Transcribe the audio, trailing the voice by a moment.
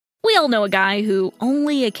all know a guy who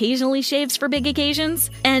only occasionally shaves for big occasions,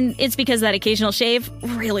 and it's because that occasional shave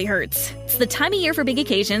really hurts. It's the time of year for big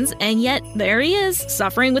occasions, and yet there he is,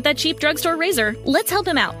 suffering with that cheap drugstore razor. Let's help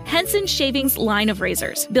him out. Henson Shaving's line of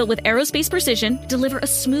razors, built with aerospace precision, deliver a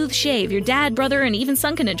smooth shave your dad, brother, and even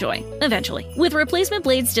son can enjoy, eventually. With replacement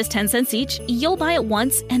blades just 10 cents each, you'll buy it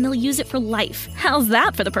once and they'll use it for life. How's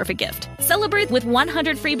that for the perfect gift? Celebrate with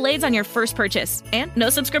 100 free blades on your first purchase, and no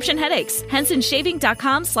subscription headaches.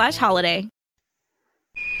 HensonShaving.com/holiday. Hi,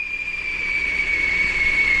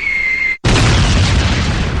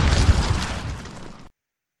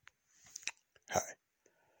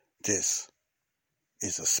 this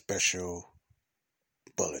is a special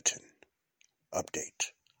bulletin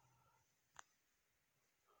update.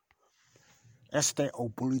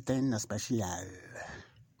 Bulletin especial.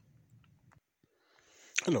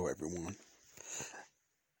 Hello, everyone.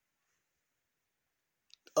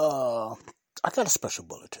 I got a special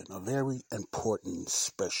bulletin, a very important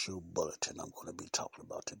special bulletin I'm going to be talking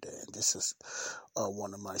about today. And this is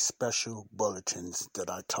one of my special bulletins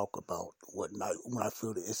that I talk about when I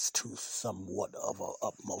feel that it's to somewhat of a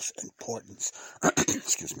utmost importance,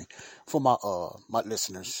 excuse me, for my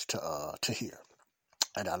listeners to hear.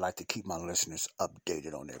 And I like to keep my listeners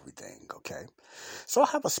updated on everything, okay? So I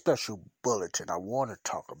have a special bulletin I want to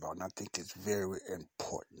talk about, and I think it's very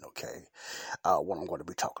important, okay, what I'm going to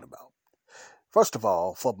be talking about. First of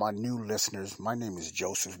all, for my new listeners, my name is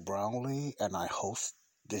Joseph Brownlee, and I host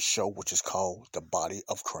this show, which is called The Body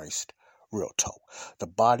of Christ Real Talk. The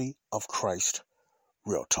Body of Christ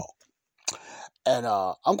Real Talk. And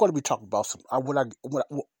I'm going to be talking about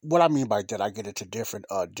what I mean by that. I get into different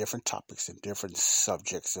topics and different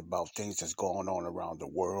subjects about things that's going on around the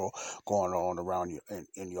world, going on around you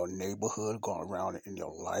in your neighborhood, going around in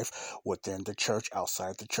your life, within the church,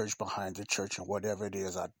 outside the church, behind the church, and whatever it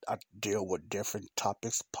is. I deal with different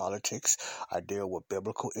topics, politics. I deal with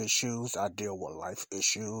biblical issues. I deal with life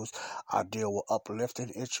issues. I deal with uplifting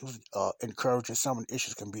issues. Encouraging. Some of the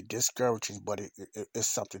issues can be discouraging, but it's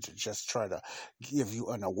something to just try to give you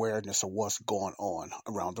an awareness of what's going on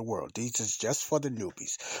around the world. These is just for the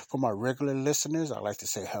newbies. For my regular listeners, I like to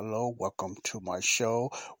say hello, welcome to my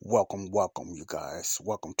show. Welcome, you guys.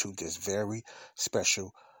 Welcome to this very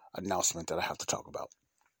special announcement that I have to talk about.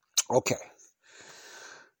 Okay.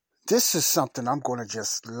 This is something I'm going to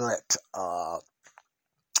just let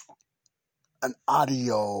an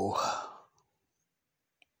audio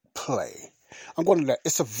play.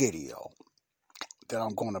 It's a video that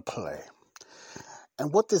I'm going to play.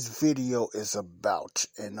 And what this video is about,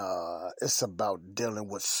 and it's about dealing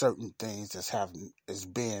with certain things is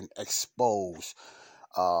being exposed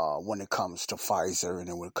when it comes to Pfizer, and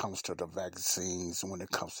then when it comes to the vaccines, and when it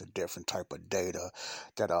comes to different type of data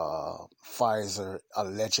that Pfizer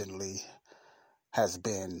allegedly has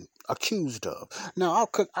been accused of. Now,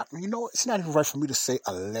 it's not even right for me to say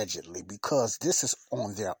allegedly, because this is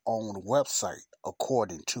on their own website,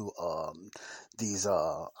 according to these,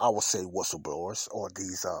 I will say whistleblowers, or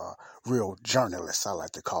these real journalists. I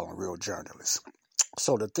like to call them real journalists.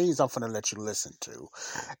 So the things I'm going to let you listen to,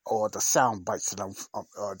 or the sound bites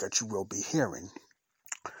that you will be hearing,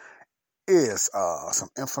 is some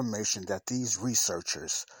information that these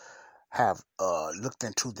researchers have looked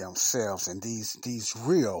into themselves, and these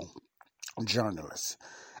real journalists.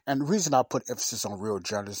 And the reason I put emphasis on real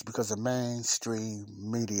journalists, because the mainstream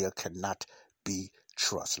media cannot be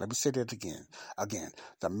trusted. Let me say that again.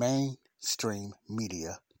 The mainstream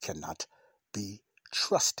media cannot be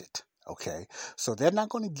trusted. Okay, so they're not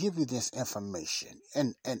going to give you this information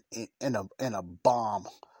in a bomb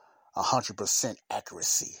 100%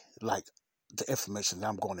 accuracy like the information that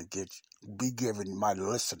I'm going to be giving my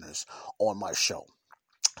listeners on my show.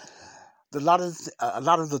 A lot of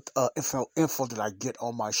the info that I get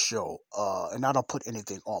on my show, and I don't put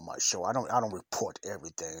anything on my show. I don't report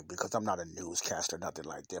everything, because I'm not a newscaster, nothing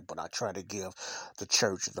like that. But I try to give the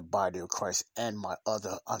church, the body of Christ, and my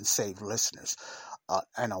other unsaved listeners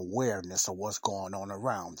an awareness of what's going on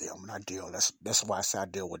around them. And that's why I say I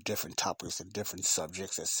deal with different topics and different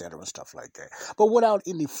subjects, etc., and stuff like that. But without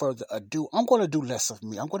any further ado, I'm going to do less of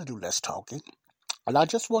me. I'm going to do less talking. And I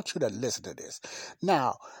just want you to listen to this.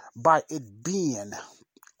 Now, by it being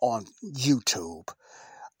on YouTube,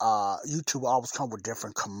 YouTube always come with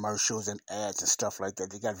different commercials and ads and stuff like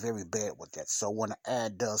that. They got very bad with that. So when an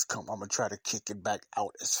ad does come, I'm going to try to kick it back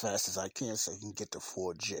out as fast as I can so you can get the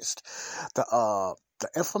full gist. The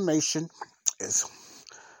information is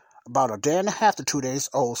about a day and a half to 2 days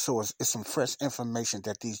old, so it's some fresh information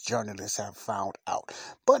that these journalists have found out.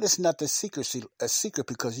 But it's not a secret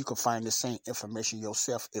because you can find the same information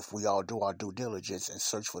yourself if we all do our due diligence and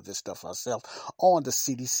search for this stuff ourselves on the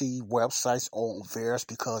CDC websites, on VAERS,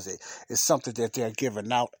 because it's something that they're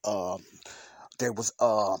giving out. There was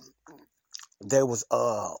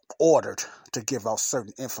ordered to give out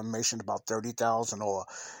certain information about 30,000 or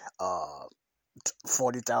uh,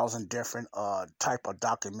 40,000 different type of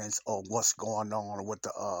documents of what's going on with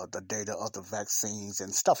the data of the vaccines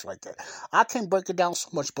and stuff like that. I can't break it down so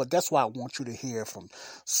much, but that's why I want you to hear from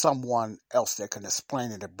someone else that can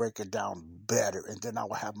explain it and break it down better, and then I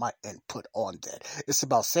will have my input on that. It's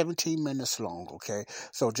about 17 minutes long, okay?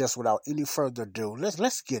 So just without any further ado,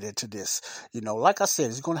 let's get into this. Like I said,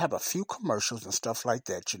 it's going to have a few commercials and stuff like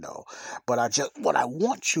that, but what I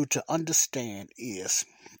want you to understand is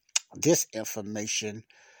this information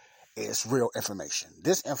is real information.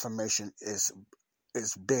 This information is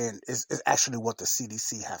actually what the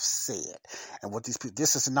CDC have said, and what these people.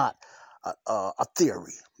 This is not a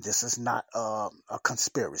theory. This is not a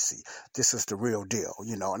conspiracy. This is the real deal,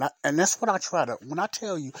 and that's what I try to. When I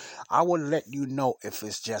tell you, I will let you know if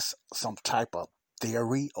it's just some type of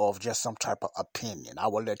theory or just some type of opinion. I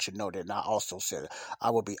will let you know that. And I also said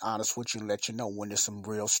I will be honest with you and let you know when there's some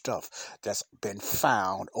real stuff that's been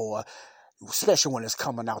found, or especially when it's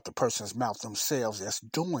coming out the person's mouth themselves that's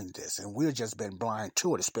doing this, and we've just been blind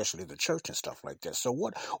to it, especially the church and stuff like that. So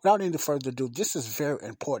without any further ado, this is very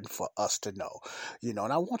important for us to know, and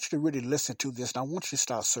I want you to really listen to this, and I want you to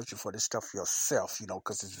start searching for this stuff yourself,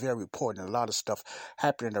 because it's very important. A lot of stuff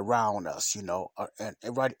happening around us, and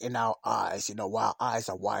right in our eyes, while our eyes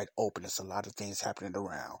are wide open, there's a lot of things happening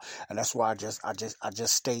around, and that's why I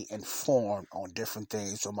just stay informed on different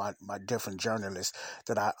things. So my different journalists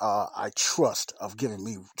that I trust of giving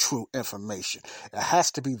me true information. It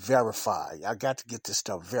has to be verified. I got to get this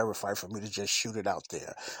stuff verified for me to just shoot it out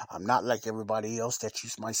there. I'm not like everybody else that you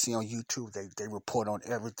might see on YouTube. They report on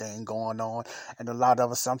everything going on, and a lot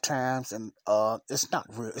of us sometimes, and it's not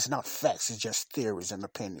real. It's not facts. It's just theories and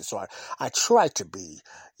opinions. So I try to be,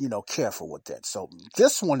 careful with that. So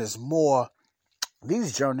this one is more.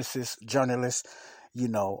 These journalists,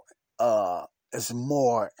 is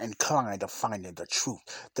more inclined to finding the truth.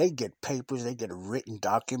 They get papers, they get written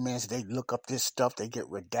documents, they look up this stuff, they get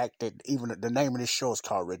redacted. Even the name of this show is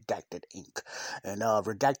called Redacted Ink. And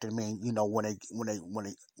redacted means,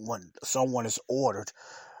 when someone is ordered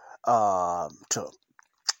to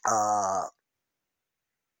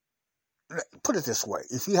put it this way: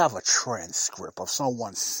 if you have a transcript of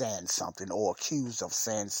someone saying something or accused of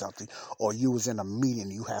saying something, or you was in a meeting,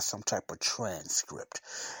 you have some type of transcript,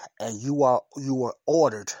 and you were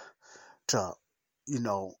ordered to,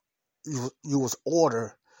 you was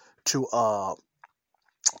ordered to let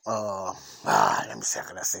me see how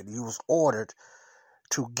can I say it. You was ordered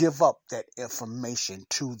to give up that information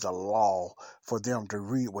to the law for them to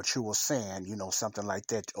read what you were saying, something like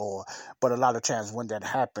that. But a lot of times when that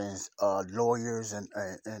happens, lawyers and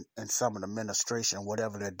some of the administration,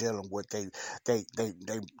 whatever they're dealing with, they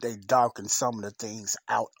darken some of the things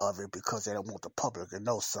out of it because they don't want the public to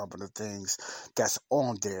know some of the things that's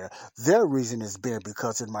on there. Their reason is being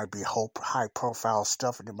because it might be high profile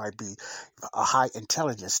stuff, and it might be a high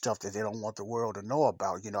intelligence stuff that they don't want the world to know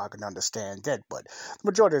about. I can understand that, but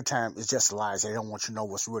majority of the time it's just lies. They don't want you to know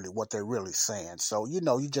what they're really saying. So you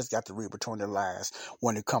just got to read between the lines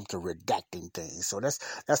when it comes to redacting things. So that's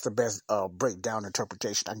the best breakdown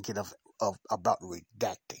interpretation I can get of about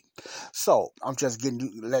redacting. So I'm just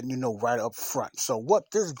letting you know right up front. So what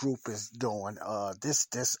this group is doing,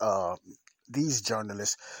 these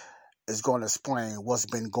journalists is going to explain what's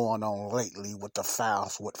been going on lately with the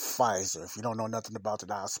files with Pfizer. If you don't know nothing about it,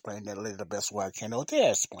 I'll explain that later the best way I can. Or they'll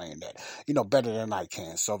explain that, better than I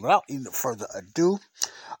can. So without any further ado,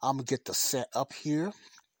 I'm going to get the set up here.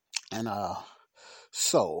 And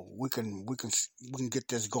so we can get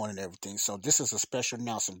this going and everything. So this is a special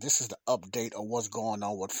announcement. This is the update of what's going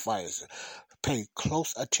on with Pfizer. Pay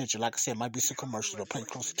close attention. Like I said, it might be some commercials, but pay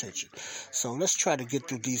close attention. So let's try to get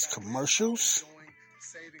through these commercials.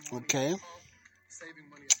 Okay.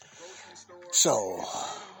 So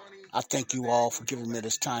I thank you all for giving me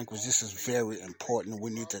this time, because this is very important. We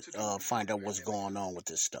need to find out what's going on with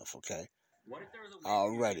this stuff. Okay.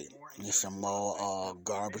 Alrighty. Need some more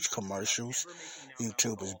garbage commercials.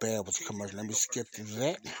 YouTube is bad with the commercials. Let me skip through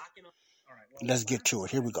that. Let's get to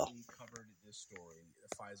it. Here we go. Covered this story,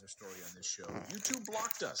 the Pfizer story on this show. YouTube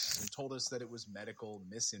blocked us and told us that it was medical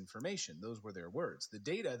misinformation. Those were their words. The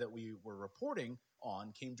data that we were reporting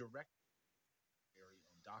on came directly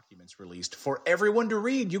from documents released for everyone to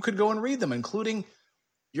read. You could go and read them, including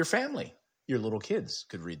your family, your little kids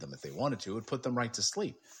could read them if they wanted to. It would put them right to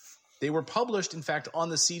sleep. They were published, in fact, on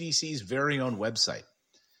the CDC's very own website.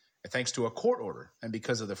 And thanks to a court order and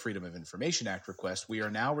because of the Freedom of Information Act request, we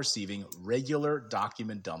are now receiving regular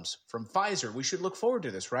document dumps from Pfizer. We should look forward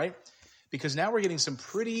to this, right? Because now we're getting some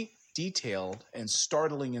pretty detailed and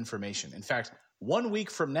startling information. In fact, 1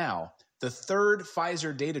 week from now, the third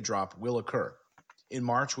Pfizer data drop will occur. In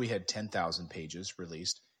March, we had 10,000 pages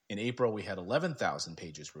released. In April, we had 11,000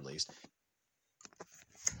 pages released.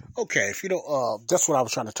 Okay, if you don't, that's what I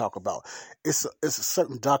was trying to talk about. It's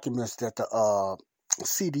certain documents that the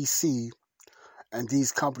CDC and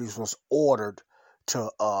these companies was ordered to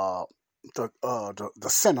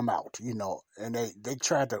send them out, and they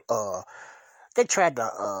tried to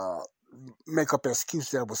make up an excuse.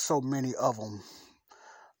 There was so many of them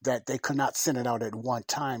that they could not send it out at one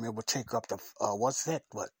time. It would take up to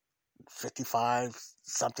 55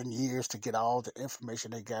 something years to get all the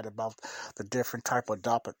information they got about the different type of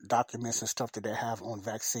documents and stuff that they have on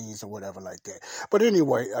vaccines or whatever like that. But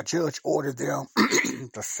anyway, a judge ordered them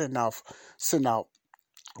to send out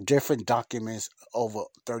different documents over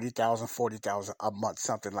 30,000, 40,000 a month,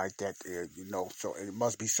 something like that, so it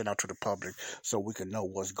must be sent out to the public so we can know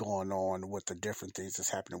what's going on with the different things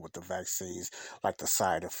that's happening with the vaccines, like the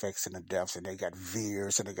side effects and the deaths. And they got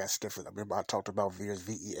VAERS and they got different. Remember I talked about VAERS,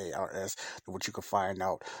 VEARS, which you can find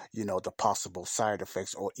out, the possible side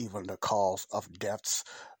effects or even the cause of deaths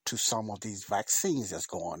to some of these vaccines that's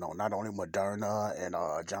going on. Not only Moderna and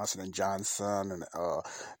Johnson & Johnson and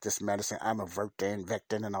this medicine, Ivermectin,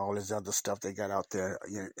 Vectin, and all this other stuff they got out there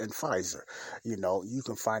in Pfizer. You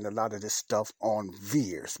can find a lot of this stuff on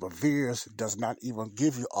VAERS, but VAERS does not even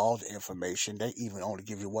give you all the information. They even only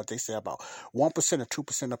give you what they say about 1% or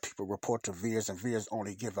 2% of people report to VAERS, and VAERS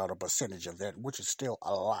only give out a percentage of that, which is still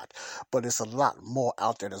a lot. But it's a lot more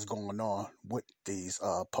out there that's going on with these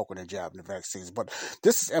poking and jabbing the vaccines. But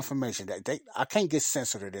this is information that I can't get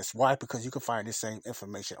censored of this. Why? Because you can find the same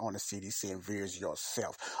information on the CDC and VAERS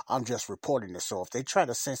yourself. I'm just reporting this. So if they try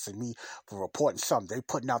to censor me for reporting something they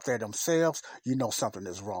putting out there themselves, something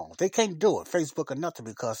is wrong. They can't do it, Facebook or nothing,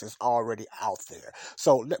 because it's already out there.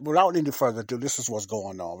 So without any further ado, this is what's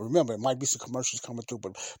going on. Remember, it might be some commercials coming through,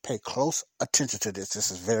 but pay close attention to this. This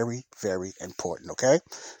is very, very important, okay?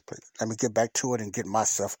 Let me get back to it and get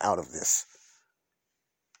myself out of this.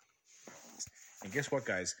 And guess what,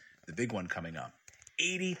 guys? The big one coming up.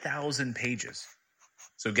 80,000 pages.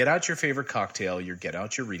 So get out your favorite cocktail, get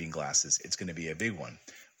out your reading glasses. It's going to be a big one.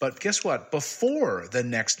 But guess what? Before the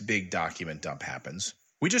next big document dump happens,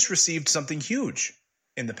 we just received something huge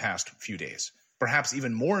in the past few days. Perhaps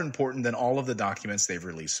even more important than all of the documents they've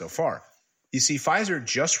released so far. You see, Pfizer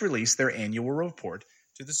just released their annual report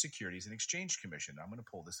to the Securities and Exchange Commission. I'm going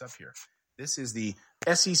to pull this up here. This is the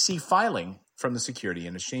SEC filing from the Securities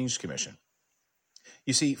and Exchange Commission.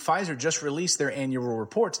 You see, Pfizer just released their annual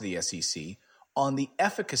report to the SEC on the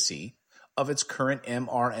efficacy of its current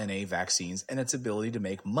mRNA vaccines and its ability to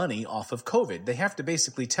make money off of COVID. They have to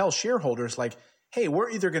basically tell shareholders hey,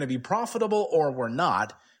 we're either going to be profitable or we're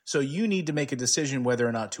not, so you need to make a decision whether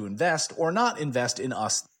or not to invest or not invest in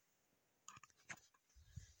us.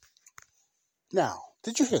 Now,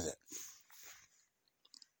 did you hear that?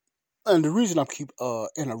 And the reason I keep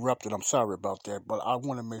interrupting, I'm sorry about that, but I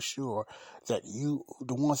want to make sure that you,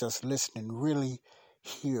 the ones that's listening, really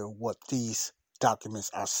hear what these documents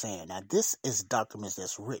are saying. Now, this is documents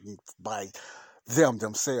that's written by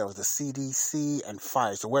themselves, the CDC and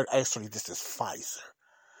Pfizer. Well, actually, this is Pfizer.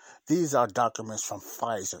 These are documents from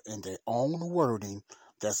Pfizer in their own wording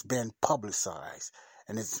that's been publicized.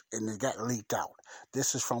 And it got leaked out.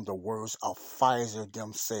 This is from the words of Pfizer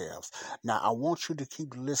themselves. Now, I want you to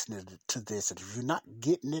keep listening to this. And if you're not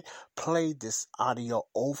getting it, play this audio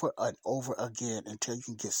over and over again until you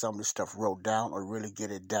can get some of this stuff wrote down or really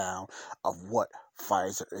get it down of what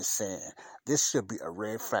Pfizer is saying. This should be a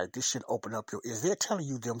red flag. This should open up your ears. They're telling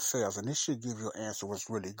you themselves, and this should give you an answer what's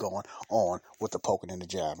really going on with the poking and the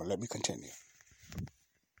jabbing. Let me continue.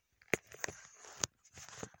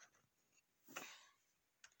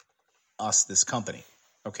 Us, this company,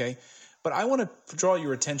 okay? But I want to draw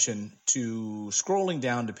your attention to scrolling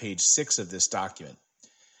down to page 6 of this document.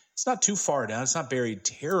 It's not too far down. It's not buried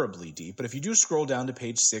terribly deep, but if you do scroll down to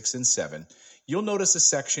page 6 and 7, you'll notice a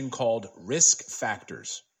section called Risk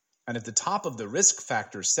Factors. And at the top of the Risk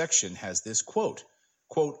Factors section has this quote,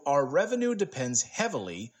 our revenue depends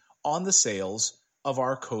heavily on the sales of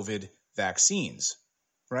our COVID vaccines,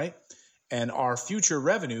 right? And our future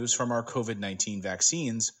revenues from our COVID-19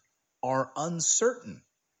 vaccines are uncertain.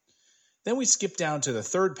 Then we skip down to the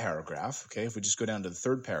third paragraph, okay? If we just go down to the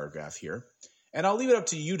third paragraph here, And I'll leave it up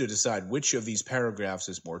to you to decide which of these paragraphs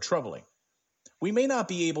is more troubling. We may not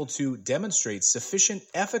be able to demonstrate sufficient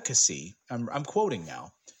efficacy. I'm quoting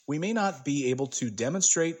now. We may not be able to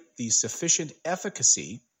demonstrate the sufficient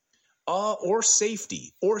efficacy or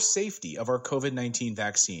safety of our COVID-19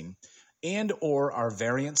 vaccine and or our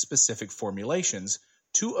variant-specific formulations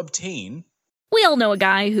to obtain. We all know a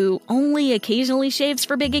guy who only occasionally shaves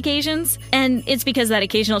for big occasions, and it's because that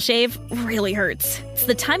occasional shave really hurts. It's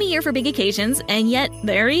the time of year for big occasions, and yet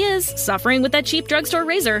there he is, suffering with that cheap drugstore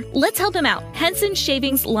razor. Let's help him out. Henson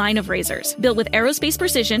Shaving's line of razors, built with aerospace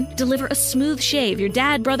precision, deliver a smooth shave your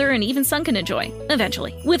dad, brother, and even son can enjoy,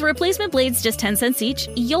 eventually. With replacement blades just 10 cents each,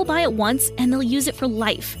 you'll buy it once, and they'll use it for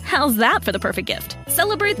life. How's that for the perfect gift?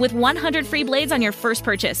 Celebrate with 100 free blades on your first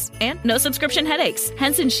purchase, and no subscription headaches.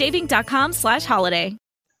 HensonShaving.com/holiday.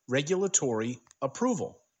 Regulatory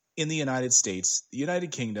approval. In the United States, the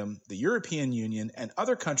United Kingdom, the European Union, and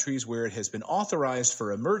other countries where it has been authorized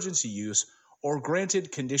for emergency use or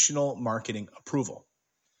granted conditional marketing approval.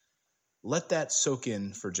 Let that soak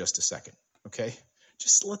in for just a second, okay?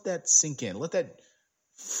 Just let that sink in. Let that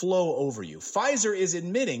flow over you. Pfizer is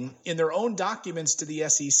admitting in their own documents to the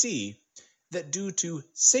SEC that due to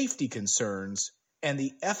safety concerns and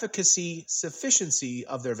the efficacy sufficiency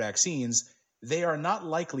of their vaccines, they are not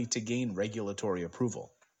likely to gain regulatory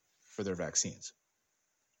approval for their vaccines.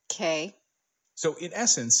 Okay. So in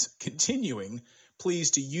essence, continuing,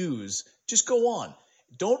 please to use, just go on.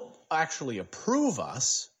 Don't actually approve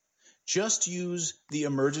us. Just use the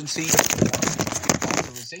emergency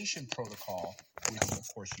authorization protocol, which of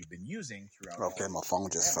course you've been using throughout. Okay, my phone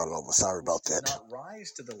just fell over. Sorry about that. Does not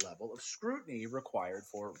rise to the level of scrutiny required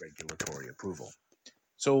for regulatory approval.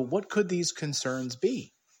 So what could these concerns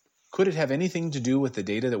be? Could it have anything to do with the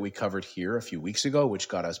data that we covered here a few weeks ago, which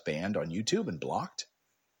got us banned on YouTube and blocked?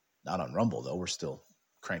 Not on Rumble, though. We're still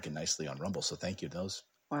cranking nicely on Rumble, so thank you to those.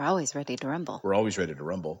 We're always ready to rumble. We're always ready to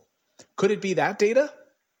rumble. Could it be that data?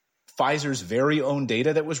 Pfizer's very own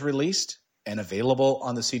data that was released and available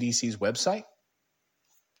on the CDC's website?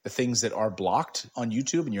 The things that are blocked on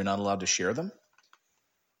YouTube and you're not allowed to share them?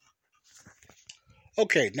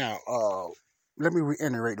 Okay, now, let me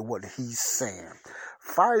reiterate what he's saying.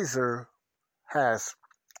 Pfizer has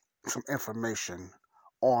some information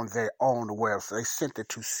on their own website. They sent it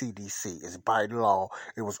to CDC. It's by law.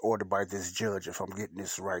 It was ordered by this judge, if I'm getting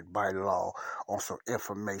this right, by law, on some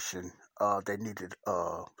information they needed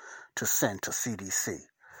to send to CDC.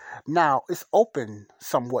 Now, it's open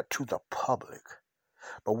somewhat to the public.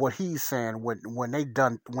 But what he's saying, when they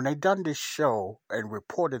done this show and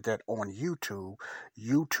reported that on YouTube,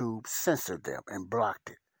 YouTube censored them and blocked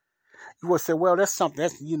it. You would say, well, that's something,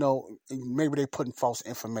 that's, maybe they putting false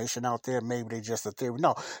information out there. Maybe they just a theory.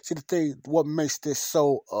 No, see, the thing, what makes this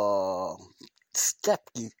so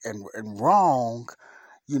skeptic and wrong,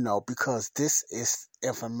 because this is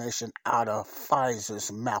information out of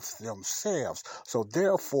Pfizer's mouth themselves. So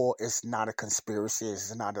therefore, it's not a conspiracy.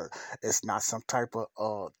 It's not some type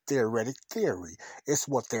of theoretic theory. It's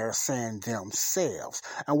what they're saying themselves.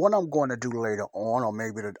 And what I'm going to do later on, or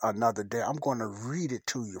maybe another day, I'm going to read it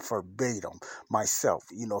to you verbatim myself.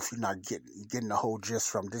 If you're not getting the whole gist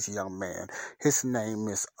from this young man. His name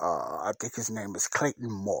is, I think his name is Clayton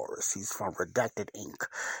Morris. He's from Redacted Inc.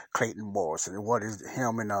 Clayton Morris. And what is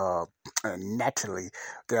him and Natalie,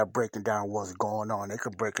 they're breaking down what's going on. They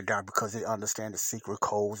could break it down because they understand the secret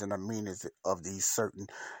codes and the meanings of these certain,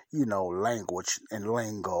 language and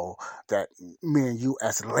lingo that me and you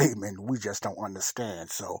as laymen, we just don't understand.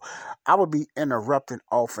 So I would be interrupting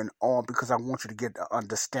off and on because I want you to get the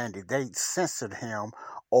understanding. They censored him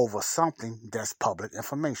over something that's public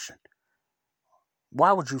information.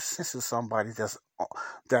 Why would you censor somebody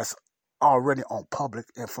that's already on public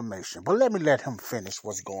information? But let him finish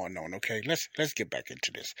what's going on, okay? Let's get back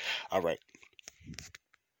into this. All right.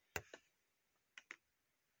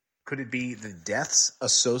 Could it be the deaths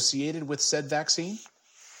associated with said vaccine?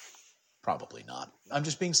 Probably not. I'm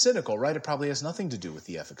just being cynical, right? It probably has nothing to do with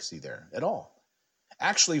the efficacy there at all.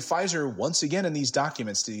 Actually, Pfizer, once again in these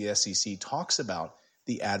documents to the SEC, talks about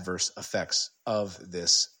the adverse effects of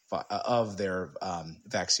their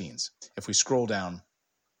vaccines. If we scroll down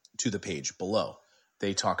to the page below,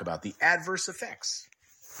 they talk about the adverse effects.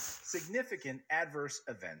 Significant adverse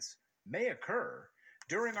events may occur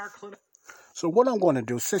during our clinical. So what I'm going to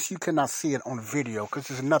do, since you cannot see it on video, because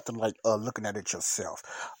there's nothing like looking at it yourself,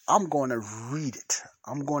 I'm going to read it.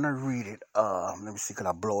 Let me see, can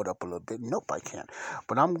I blow it up a little bit? Nope, I can't.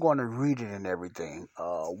 But I'm going to read it and everything.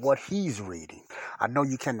 What he's reading. I know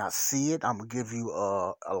you cannot see it. I'm going to give you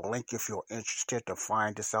a link if you're interested to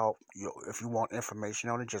find this out. If you want information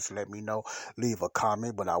on it, just let me know. Leave a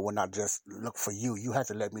comment, but I will not just look for you. You have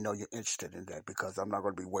to let me know you're interested in that, because I'm not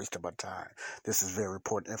going to be wasting my time. This is very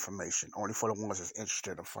important information. Only for the ones that's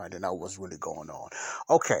interested in finding out what's really going on.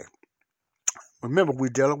 Okay. Remember, we're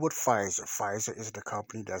dealing with Pfizer. Pfizer is the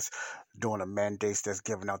company that's doing the mandates, that's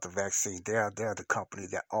giving out the vaccine. They're the company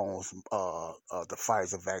that owns the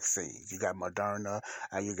Pfizer vaccines. You got Moderna,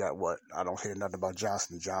 and you got what? I don't hear nothing about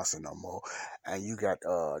Johnson & Johnson no more. And you got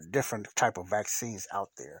different type of vaccines out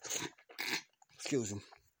there. Excuse me.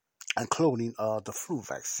 Including the flu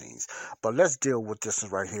vaccines. But let's deal with this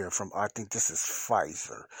right here from, I think this is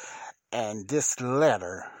Pfizer. And this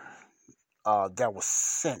letter that was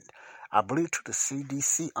sent, I believe, to the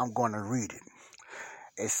CDC. I'm going to read it.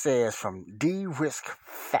 It says, from D-risk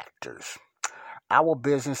factors, our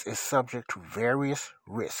business is subject to various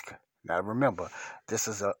risks. Now remember, this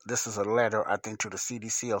is a letter, I think, to the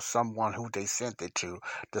CDC of someone who they sent it to,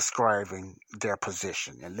 describing their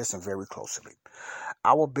position. And listen very closely.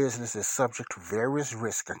 Our business is subject to various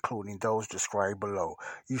risks, including those described below.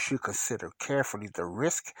 You should consider carefully the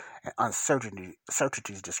risk and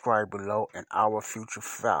uncertainties described below in our future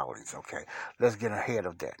filings. Okay, let's get ahead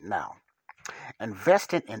of that now.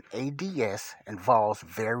 Investing in ADS involves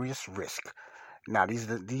various risks. Now, these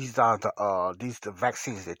are the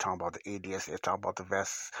vaccines they're talking about. The ADS, they're talking about the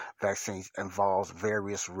vaccines involves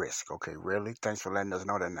various risks. Okay, really? Thanks for letting us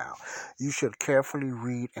know that now. You should carefully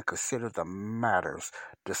read and consider the matters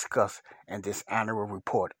discussed in this annual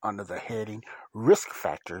report under the heading Risk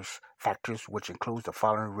Factors, which includes the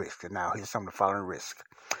following risks. And now here's some of the following risks.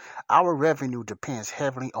 Our revenue depends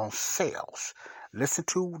heavily on sales. Listen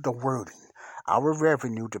to the wording. Our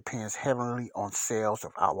revenue depends heavily on sales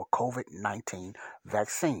of our COVID-19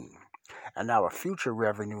 vaccine, and our future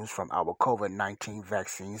revenues from our COVID-19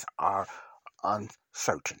 vaccines are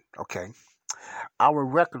uncertain. Okay. Our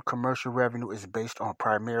record commercial revenue is based on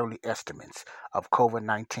primarily estimates of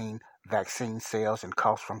COVID-19 vaccine sales and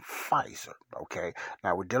costs from Pfizer. Okay,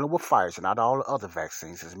 now we're dealing with Pfizer, not all the other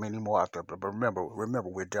vaccines. There's many more out there, but remember,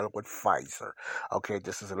 we're dealing with Pfizer. Okay,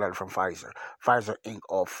 this is a letter from Pfizer. Pfizer Inc.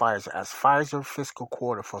 or Pfizer, as Pfizer fiscal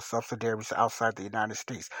quarter for subsidiaries outside the United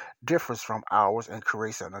States differs from ours and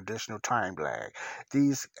creates an additional time lag.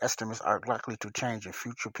 These estimates are likely to change in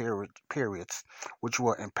future periods, which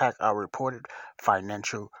will impact our reported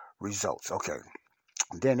financial results. Okay.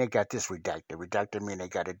 Then they got this redacted. Redacted means they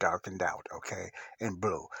got it darkened out, okay, in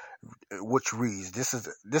blue, which reads,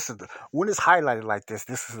 when it's highlighted like this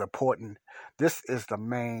is important. This is the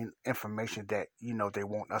main information that, they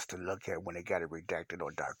want us to look at when they got it redacted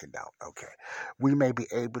or darkened out, okay. We may be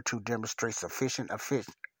able to demonstrate sufficient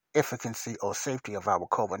efficacy or safety of our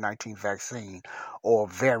COVID-19 vaccine or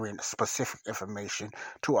variant-specific information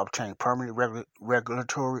to obtain permanent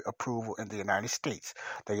regulatory approval in the United States,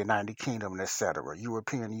 the United Kingdom, etc.,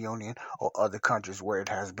 European Union, or other countries where it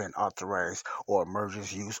has been authorized or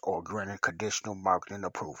emergency use or granted conditional marketing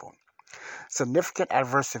approval. Significant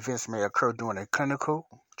adverse events may occur during a clinical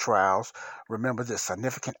trials. Remember this,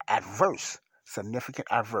 significant adverse,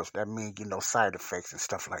 that means, side effects and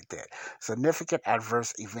stuff like that. Significant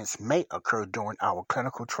adverse events may occur during our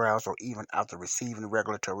clinical trials or even after receiving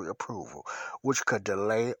regulatory approval, which could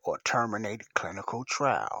delay or terminate clinical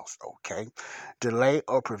trials, okay? Delay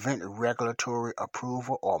or prevent regulatory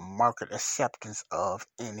approval or market acceptance of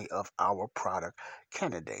any of our product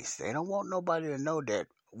candidates. They don't want nobody to know that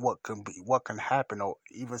what can happen, or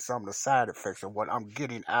even some of the side effects of what I'm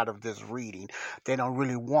getting out of this reading. They don't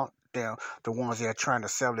really want the ones that are trying to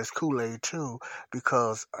sell this Kool-Aid to,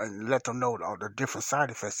 because and let them know all the different side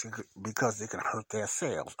effects, because they can hurt their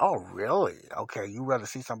sales. Oh, really? Okay, you rather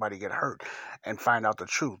see somebody get hurt and find out the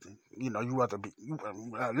truth. You rather be.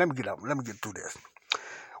 Let me get through this.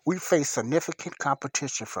 We face significant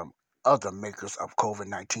competition from other makers of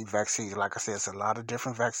COVID-19 vaccines. Like I said, there's a lot of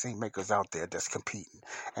different vaccine makers out there that's competing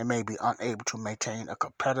and may be unable to maintain a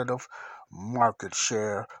competitive market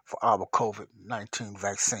share for our COVID-19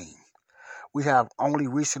 vaccine. We have only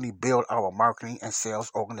recently built our marketing and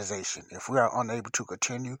sales organization. If we are unable to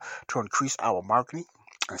continue to increase our marketing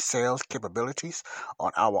and sales capabilities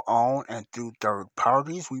on our own and through third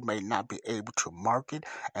parties, we may not be able to market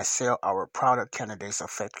and sell our product candidates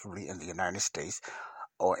effectively in the United States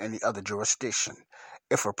or any other jurisdiction,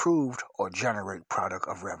 if approved, or generate product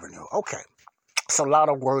of revenue. Okay, It's a lot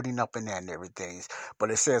of wording up in there and everything,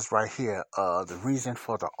 but it says right here, the reason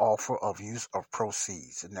for the offer of use of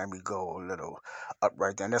proceeds. And then we go a little up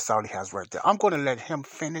right there, and that's all he has right there. I'm going to let him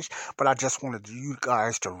finish, but I just wanted you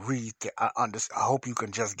guys to read. I hope you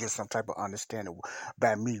can just get some type of understanding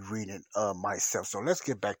by me reading myself. So let's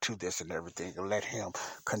get back to this and everything and let him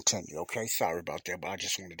continue, okay? Sorry about that, but I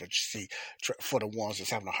just wanted to see for the ones that's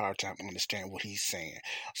having a hard time understanding what he's saying.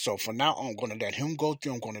 So for now, I'm going to let him go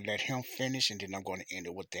through. I'm going to let him finish, and then I'm going to end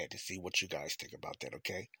it with that to see what you guys think about that,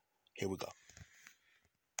 okay? Here we go.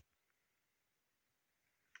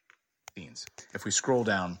 If we scroll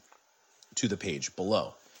down to the page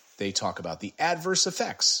below, they talk about the adverse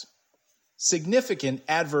effects. Significant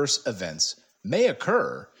adverse events may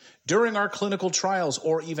occur during our clinical trials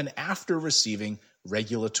or even after receiving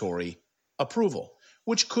regulatory approval,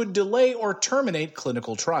 which could delay or terminate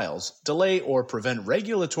clinical trials, delay or prevent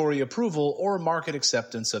regulatory approval or market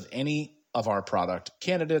acceptance of any of our product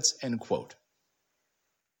candidates, end quote.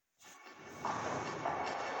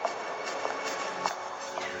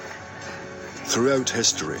 Throughout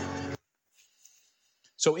history.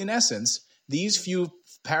 So in essence, these few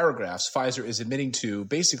paragraphs, Pfizer is admitting to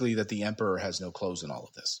basically that the emperor has no clothes in all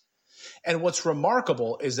of this. And what's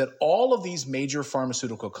remarkable is that all of these major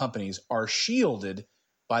pharmaceutical companies are shielded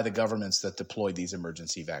by the governments that deployed these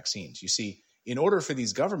emergency vaccines. You see, in order for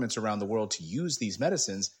these governments around the world to use these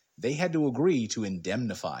medicines, they had to agree to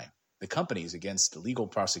indemnify the companies against legal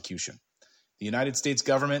prosecution. The United States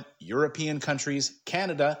government, European countries,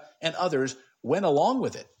 Canada, and others went along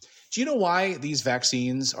with it. Do you know why these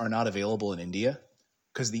vaccines are not available in India?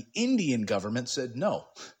 Because the Indian government said, no,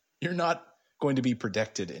 you're not going to be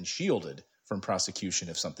protected and shielded from prosecution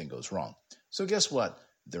if something goes wrong. So guess what?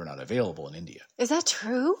 They're not available in India. Is that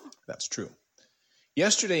true? That's true.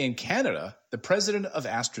 Yesterday in Canada, the president of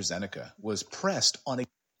AstraZeneca was pressed on a...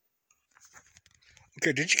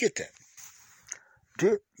 Okay, did you get that?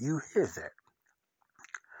 Did you hear that?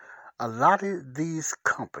 A lot of these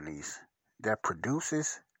companies that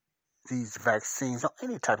produces these vaccines, or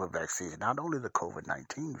any type of vaccines, not only the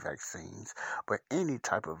COVID-19 vaccines, but any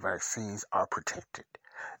type of vaccines are protected.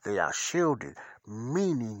 They are shielded,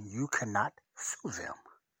 meaning you cannot sue them.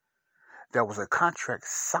 There was a contract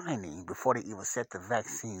signing before they even set the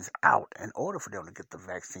vaccines out. In order for them to get the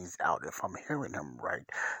vaccines out, if I'm hearing them right,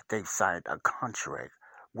 they've signed a contract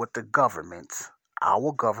with the governments,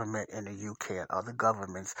 our government in the UK and other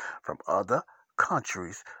governments from other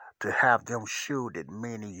countries, to have them shielded,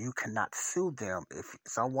 meaning you cannot sue them if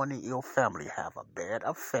someone in your family have a bad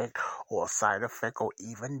effect or a side effect or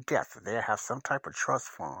even death. They have some type of trust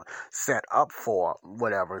fund set up for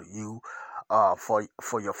whatever you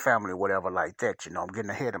for your family, whatever like that. You know, I'm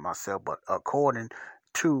getting ahead of myself, but according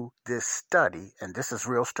to this study, and this is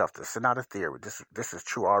real stuff, this is not a theory, this is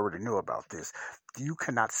true, I already knew about this, you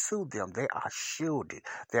cannot sue them. They are shielded.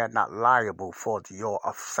 They are not liable for your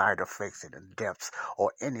side effects and deaths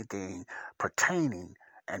or anything pertaining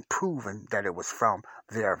and proven that it was from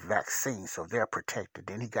their vaccine, so they're protected.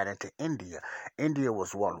 Then he got into India. India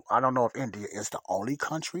was one. I don't know if India is the only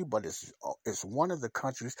country, but it's one of the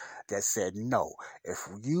countries that said no. If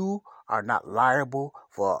you are not liable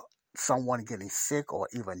for someone getting sick or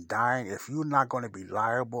even dying, if you're not going to be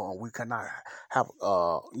liable, and we cannot have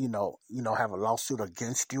have a lawsuit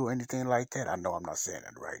against you or anything like that. I know I'm not saying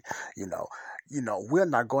it right. We're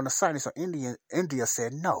not going to sign it. So India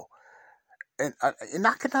said no. And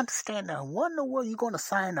I can understand that. What in the world, you're going to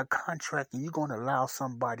sign a contract and you're going to allow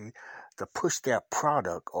somebody to push that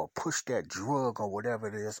product or push that drug or whatever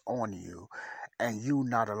it is on you, and you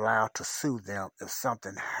not allowed to sue them if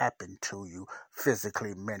something happened to you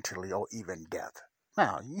physically, mentally, or even death.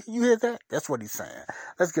 Now, you hear that? That's what he's saying.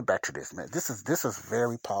 Let's get back to this, man. This is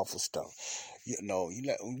very powerful stuff.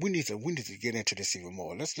 We need to get into this even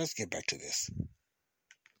more. Let's get back to this.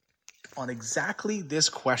 On exactly this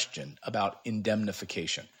question about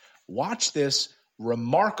indemnification. Watch this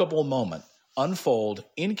remarkable moment unfold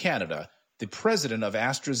in Canada, the president of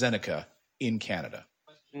AstraZeneca in Canada.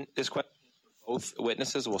 This question, both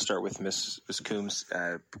witnesses, we'll start with Ms. Coombs.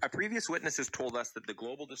 A previous witness has told us that the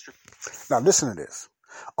global distribution... Now listen to this.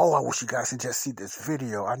 Oh, I wish you guys could just see this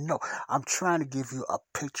video. I know I'm trying to give you a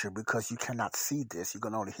picture because you cannot see this. You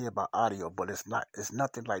can only hear by audio, but it's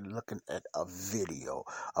nothing like looking at a video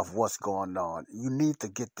of what's going on. You need to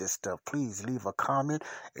get this stuff. Please leave a comment.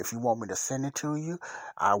 If you want me to send it to you,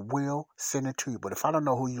 I will send it to you. But if I don't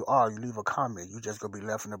know who you are, you leave a comment. You're just going to be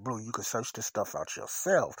left in the blue. You can search this stuff out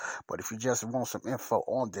yourself. But if you just want some info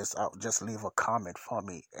on this, I'll just leave a comment for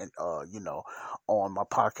me and on my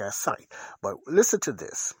podcast site. But listen to this.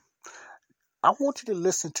 I want you to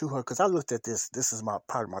listen to her, because I looked at this. This is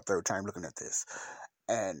probably my third time looking at this.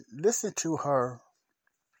 And listen to her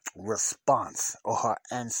response or her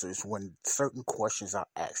answers when certain questions are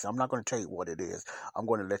asked. I'm not going to tell you what it is. I'm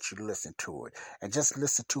going to let you listen to it. And just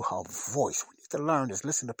listen to her voice. We need to learn this.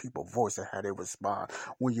 Listen to people's voice and how they respond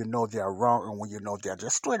when you know they're wrong and when you know they're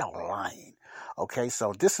just straight out lying. Okay,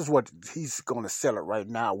 so this is what he's going to sell it right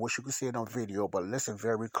now. I wish you could see it on video, but listen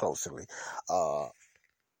very closely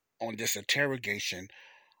on this interrogation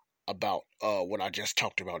about what I just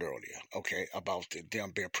talked about earlier, okay, about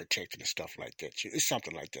them being protected and stuff like that. It's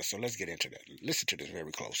something like that. So let's get into that. Listen to this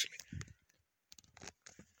very closely.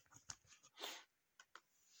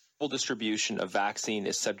 Full distribution of vaccine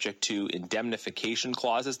is subject to indemnification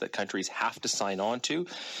clauses that countries have to sign on to,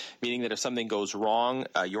 meaning that if something goes wrong,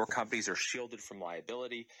 your companies are shielded from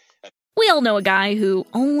liability. We all know a guy who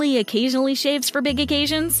only occasionally shaves for big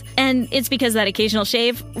occasions, and it's because that occasional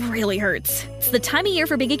shave really hurts. It's the time of year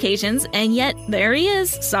for big occasions, and yet there he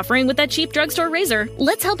is, suffering with that cheap drugstore razor.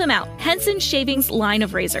 Let's help him out. Henson Shaving's line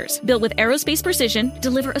of razors, built with aerospace precision,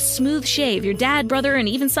 deliver a smooth shave your dad, brother, and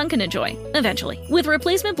even son can enjoy, eventually. With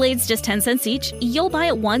replacement blades just 10 cents each, you'll buy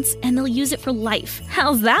it once, and they'll use it for life.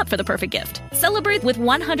 How's that for the perfect gift? Celebrate with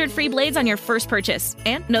 100 free blades on your first purchase,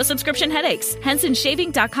 and no subscription headaches.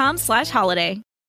 HensonShaving.com/holiday.